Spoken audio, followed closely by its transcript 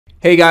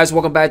Hey guys,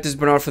 welcome back. This is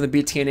Bernard from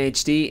the BTN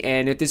HD,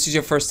 and if this is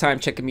your first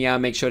time checking me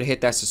out, make sure to hit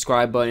that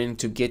subscribe button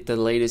to get the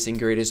latest and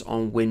greatest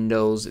on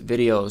Windows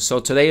videos. So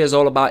today is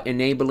all about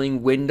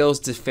enabling Windows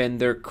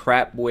Defender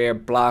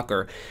Crapware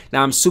blocker.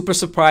 Now I'm super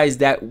surprised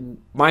that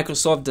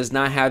Microsoft does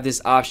not have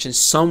this option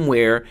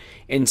somewhere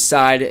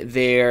inside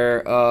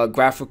their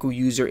graphical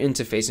user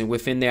interface and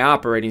within their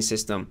operating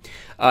system.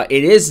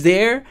 It is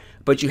there,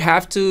 but you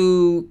have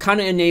to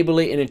kind of enable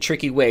it in a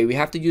tricky way. We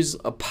have to use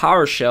a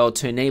PowerShell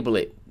to enable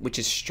it, which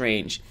is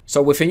strange.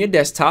 So within your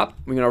desktop,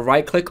 we're going to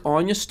right click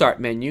on your start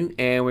menu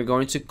and we're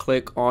going to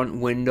click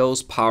on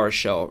Windows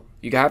PowerShell.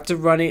 You have to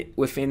run it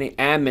within an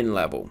admin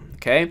level,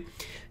 okay?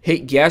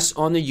 Hit yes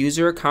on the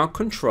user account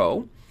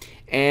control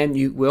and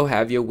you will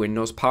have your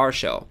Windows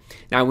PowerShell.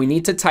 Now we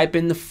need to type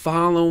in the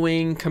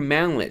following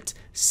commandlet: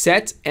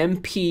 set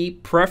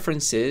MP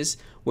preferences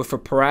with a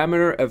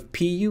parameter of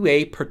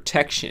PUA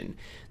protection.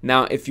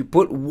 Now, if you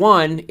put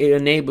 1, it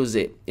enables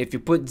it. If you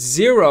put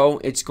 0,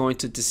 it's going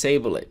to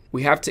disable it.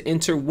 We have to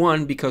enter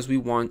 1 because we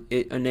want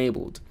it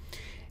enabled.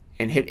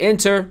 And hit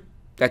enter.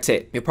 That's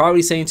it. You're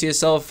probably saying to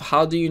yourself,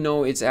 how do you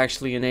know it's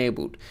actually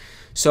enabled?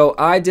 So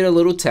I did a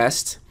little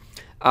test.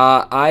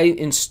 I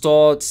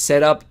installed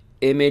setup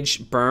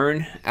image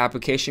burn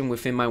application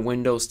within my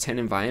Windows 10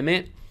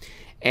 environment.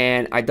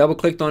 And I double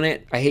clicked on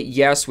it. I hit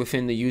yes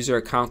within the user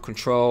account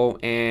control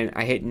and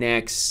I hit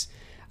next.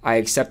 I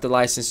accept the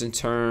license and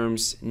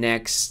terms,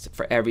 next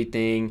for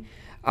everything.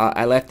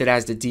 I left it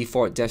as the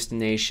default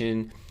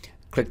destination.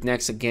 Click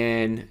next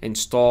again,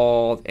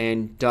 installed,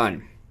 and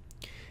done.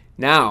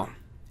 Now,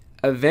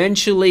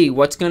 eventually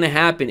what's going to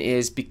happen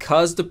is,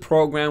 because the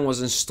program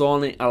was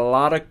installing a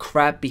lot of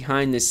crap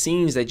behind the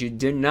scenes that you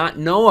did not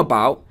know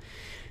about,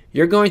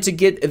 you're going to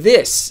get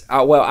this.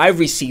 Well, I've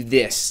received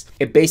this.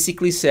 It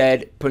basically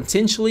said,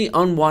 potentially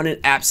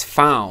unwanted apps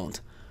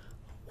found.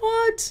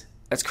 What?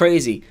 That's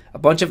crazy. A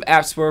bunch of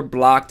apps were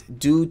blocked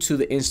due to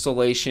the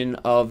installation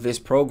of this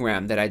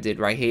program that I did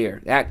right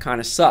here. That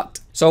kind of sucked.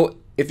 So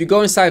if you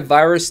go inside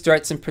virus,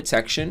 threats, and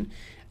protection,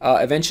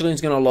 eventually it's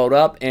going to load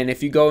up. And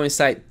if you go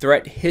inside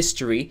threat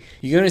history,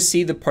 you're going to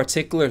see the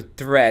particular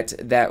threat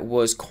that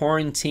was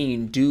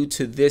quarantined due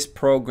to this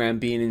program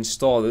being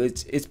installed.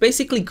 It's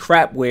basically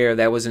crapware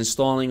that was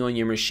installing on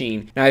your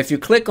machine. Now, if you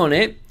click on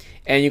it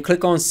and you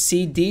click on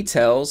see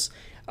details,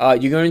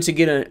 you're going to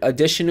get an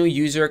additional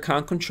user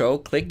account control.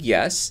 Click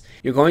yes.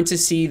 You're going to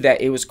see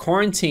that it was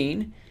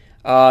quarantined.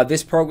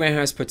 This program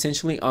has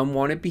potentially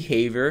unwanted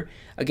behavior.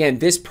 Again,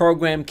 this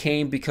program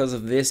came because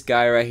of this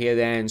guy right here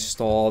that I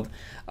installed.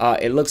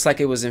 It looks like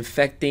it was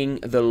infecting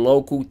the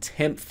local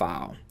temp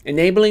file.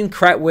 Enabling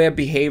crapware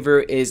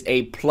behavior is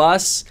a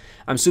plus.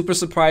 I'm super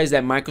surprised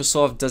that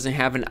Microsoft doesn't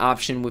have an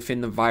option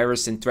within the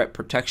virus and threat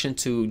protection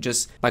to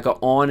just like an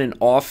on and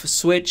off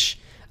switch.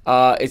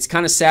 It's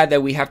kind of sad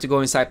that we have to go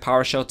inside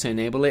PowerShell to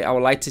enable it. I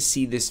would like to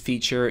see this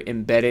feature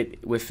embedded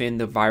within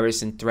the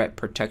virus and threat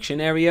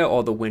protection area,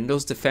 or the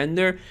Windows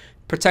Defender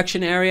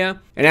protection area.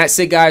 And that's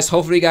it, guys.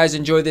 Hopefully you guys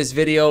enjoyed this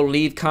video.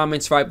 Leave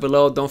comments right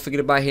below. Don't forget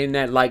about hitting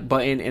that like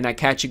button, and I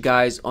catch you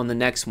guys on the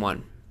next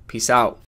one. Peace out.